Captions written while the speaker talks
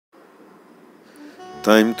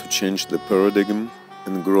Time to change the paradigm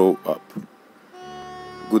and grow up.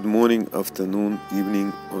 Good morning, afternoon,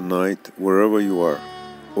 evening, or night, wherever you are.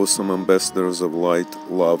 Awesome ambassadors of light,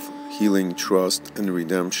 love, healing, trust, and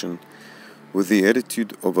redemption, with the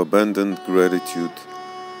attitude of abundant gratitude,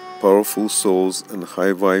 powerful souls and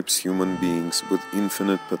high vibes human beings with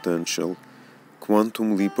infinite potential,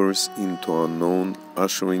 quantum leapers into unknown,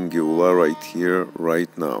 ushering Geula right here, right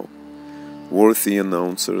now. Worthy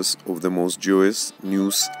announcers of the most joyous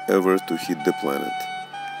news ever to hit the planet.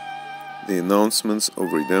 The announcements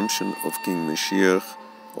of redemption of King Moshiach,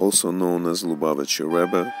 also known as Lubavitcher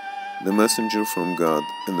Rebbe, the messenger from God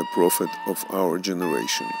and the prophet of our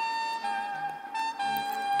generation.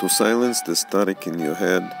 To silence the static in your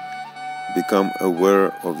head, become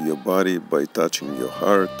aware of your body by touching your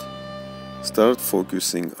heart, start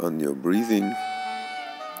focusing on your breathing,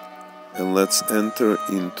 and let's enter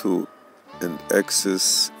into and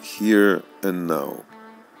access here and now.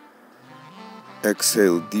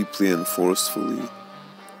 Exhale deeply and forcefully.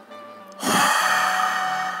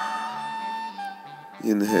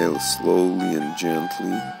 Inhale slowly and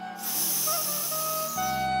gently.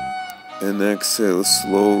 And exhale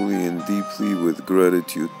slowly and deeply with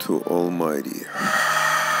gratitude to Almighty.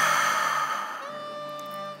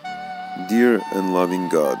 Dear and loving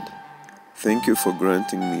God, thank you for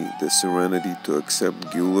granting me the serenity to accept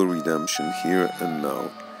Geula redemption here and now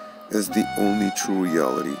as the only true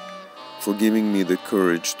reality, for giving me the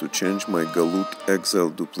courage to change my Galut exile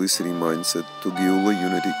duplicity mindset to Geula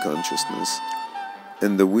unity consciousness,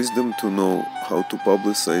 and the wisdom to know how to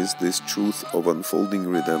publicize this truth of unfolding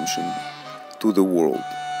redemption to the world,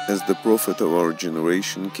 as the prophet of our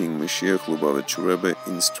generation, King Moshiach Lubavitcher Rebbe,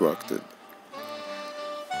 instructed.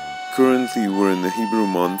 Currently we're in the Hebrew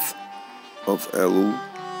month of Elul,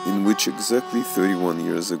 in which exactly 31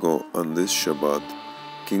 years ago on this Shabbat,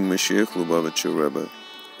 King Moshiach Lubavitcher Rebbe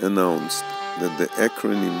announced that the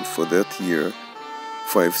acronym for that year,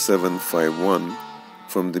 5751,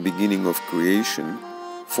 from the beginning of creation,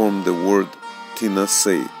 formed the word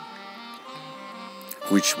Tinaseh,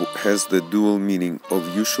 which has the dual meaning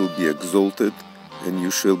of you shall be exalted and you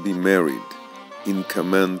shall be married, in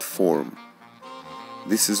command form.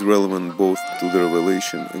 This is relevant both to the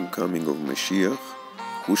revelation and coming of Moshiach,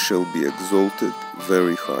 who shall be exalted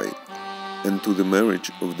very high, and to the marriage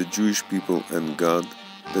of the Jewish people and God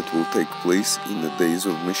that will take place in the days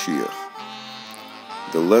of Moshiach.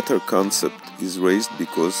 The latter concept is raised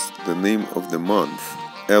because the name of the month,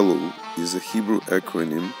 Elul, is a Hebrew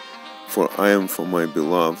acronym for I am for my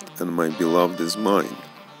beloved and my beloved is mine.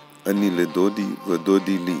 Ani ledodi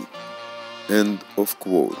v'dodi li. End of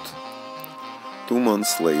quote. 2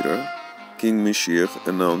 months later, King Moshiach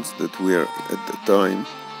announced that we are at the time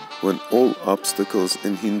when all obstacles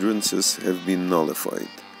and hindrances have been nullified.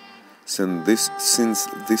 Since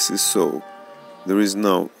this is so, there is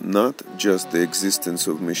now not just the existence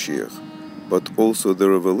of Moshiach, but also the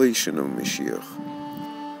revelation of Moshiach.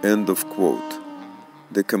 End of quote.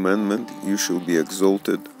 The commandment, you shall be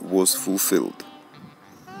exalted, was fulfilled.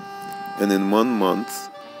 And in 1 month,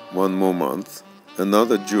 one more month,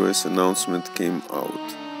 another joyous announcement came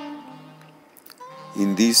out.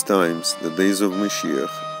 In these times, the days of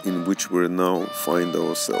Moshiach, in which we now find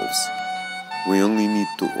ourselves, we only need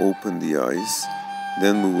to open the eyes,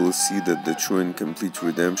 then we will see that the true and complete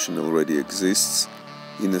redemption already exists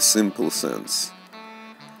in a simple sense.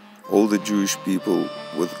 All the Jewish people,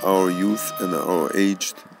 with our youth and our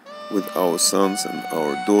aged, with our sons and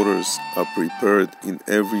our daughters, are prepared in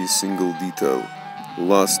every single detail,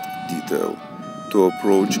 last detail, to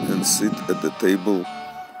approach and sit at the table,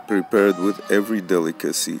 prepared with every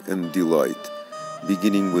delicacy and delight,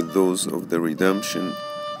 beginning with those of the redemption,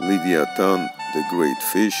 Leviathan, the great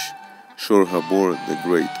fish, Shor Habor, the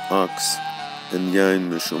great ox, and Yain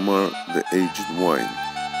Meshomar, the aged wine.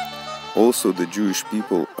 Also, the Jewish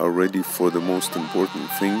people are ready for the most important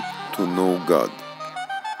thing, to know God.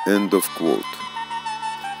 End of quote.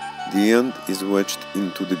 The end is wedged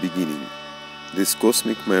into the beginning. This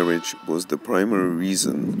cosmic marriage was the primary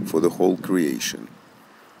reason for the whole creation,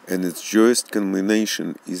 and its joyous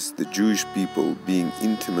culmination is the Jewish people being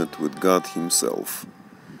intimate with God Himself.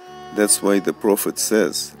 That's why the prophet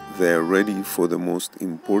says they are ready for the most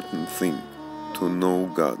important thing, to know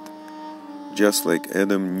God. Just like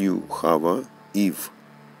Adam knew Chava, Eve,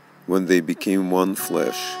 when they became one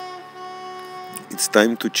flesh. It's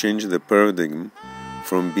time to change the paradigm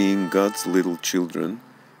from being God's little children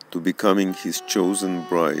to becoming His chosen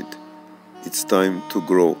bride. It's time to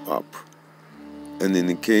grow up. And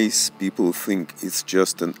in case people think it's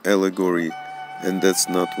just an allegory and that's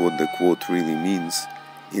not what the quote really means,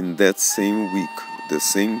 in that same week the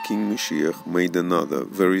same King Moshiach made another,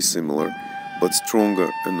 very similar, but stronger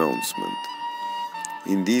announcement.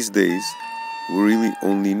 In these days, we really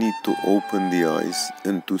only need to open the eyes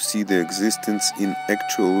and to see the existence in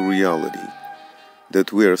actual reality,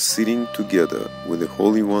 that we are sitting together with the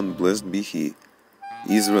Holy One, blessed be He.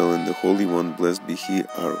 Israel and the Holy One, blessed be He,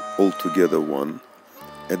 are altogether one,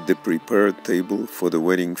 at the prepared table for the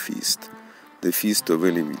wedding feast, the feast of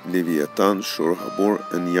Leviathan, Shor Habor,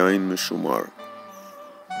 and Yain Meshumar.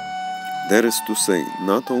 That is to say,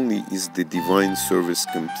 not only is the divine service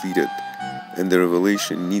completed and the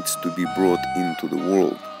revelation needs to be brought into the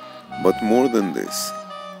world, but more than this,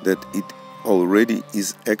 that it already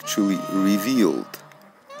is actually revealed.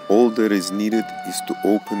 All that is needed is to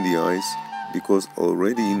open the eyes, because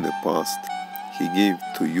already in the past He gave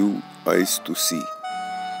to you eyes to see.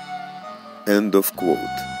 End of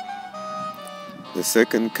quote. The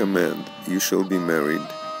second command, you shall be married,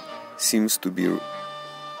 seems to be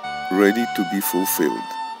ready to be fulfilled.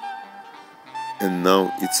 And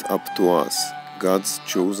now it's up to us, God's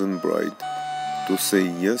chosen bride, to say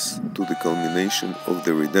yes to the culmination of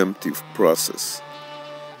the redemptive process.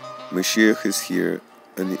 Moshiach is here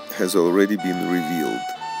and it has already been revealed,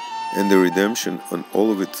 and the redemption on all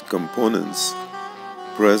of its components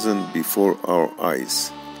present before our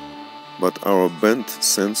eyes. But our bent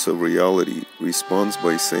sense of reality responds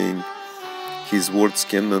by saying, His words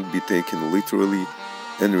cannot be taken literally,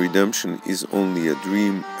 and redemption is only a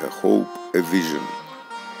dream, a hope, a vision.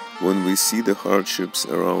 When we see the hardships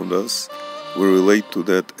around us, we relate to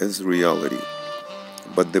that as reality.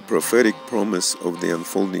 But the prophetic promise of the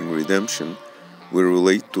unfolding redemption we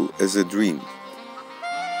relate to as a dream.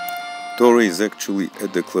 Torah is actually a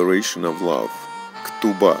declaration of love,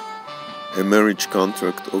 Ketubah, a marriage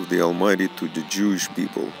contract of the Almighty to the Jewish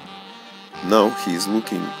people. Now He is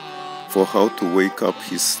looking for how to wake up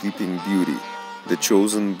His sleeping beauty, the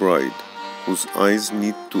chosen bride, whose eyes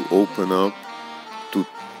need to open up to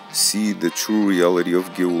see the true reality of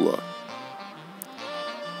Geula.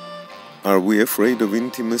 Are we afraid of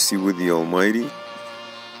intimacy with the Almighty?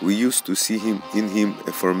 We used to see in Him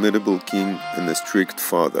a formidable king and a strict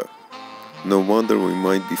father. No wonder we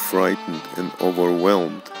might be frightened and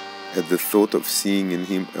overwhelmed at the thought of seeing in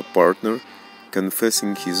Him a partner,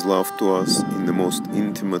 confessing His love to us in the most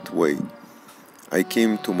intimate way. I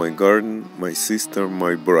came to my garden, my sister,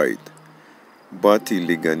 my bride. Bati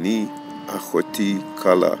ligani, achoti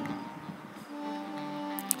kala.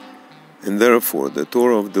 And therefore the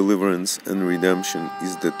Torah of deliverance and redemption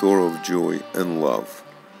is the Torah of joy and love.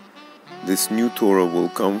 This new Torah will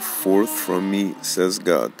come forth from me, says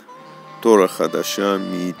God. Torah chadasha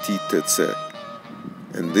mi'iti tetzeh.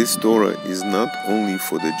 And this Torah is not only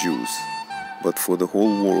for the Jews, but for the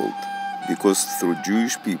whole world, because through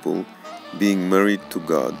Jewish people being married to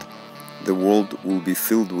God, the world will be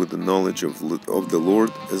filled with the knowledge of the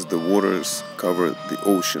Lord as the waters cover the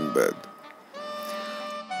ocean bed.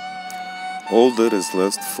 All that is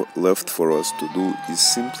left for us to do is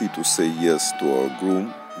simply to say yes to our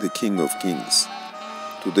groom, the King of Kings.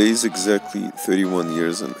 Today is exactly 31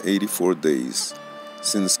 years and 84 days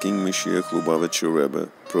since King Moshiach Lubavitcher Rebbe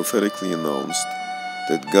prophetically announced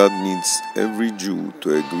that God needs every Jew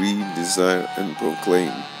to agree, desire, and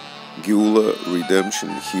proclaim Geula, redemption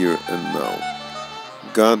here and now.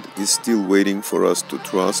 God is still waiting for us to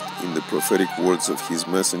trust in the prophetic words of His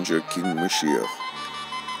messenger, King Moshiach.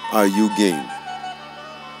 Are you game?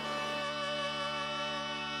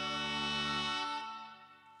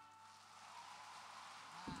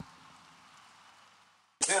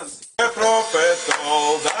 The prophet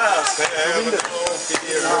told us have no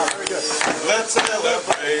fear. Let's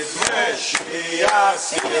celebrate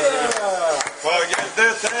Moshiach's here. Forget the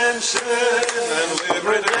tension and live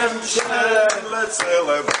redemption. Let's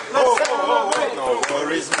celebrate. No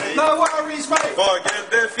worries, mate. No worries, mate. Forget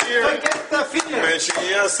the fear. Forget the fear.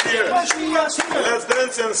 Moshiach's here. Moshiach's here. Let's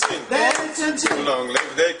dance and sing. Dance and sing. Long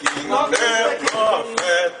live the King. Long live The the King.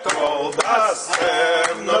 prophet told us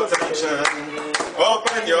have no tension.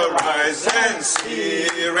 Open your eyes and see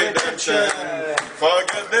redemption.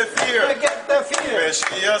 Forget the fear. Forget the fear.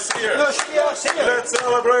 Moshiach's here. Moshiach's here. Let's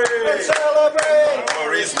celebrate. Let's celebrate. No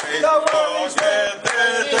worries, mate. No worries, Forget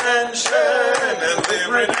the tension and live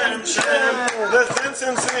redemption. Let's dance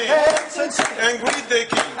and sing Dance and sing. and greet the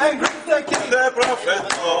King. And greet the King. The prophet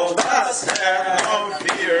told us have no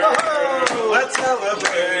fear. Let's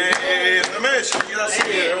celebrate. The Moshiach's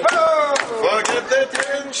here. Oh. Forget the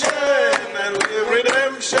tension and live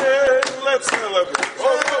redemption. Let's celebrate.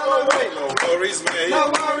 No worries, mate.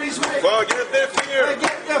 No worries, mate. Forget the fear.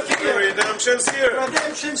 Forget the fear. Redemption's here.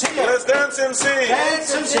 Redemption's here. Let's dance and sing.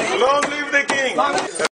 Dance and sing. Long live the King. Long live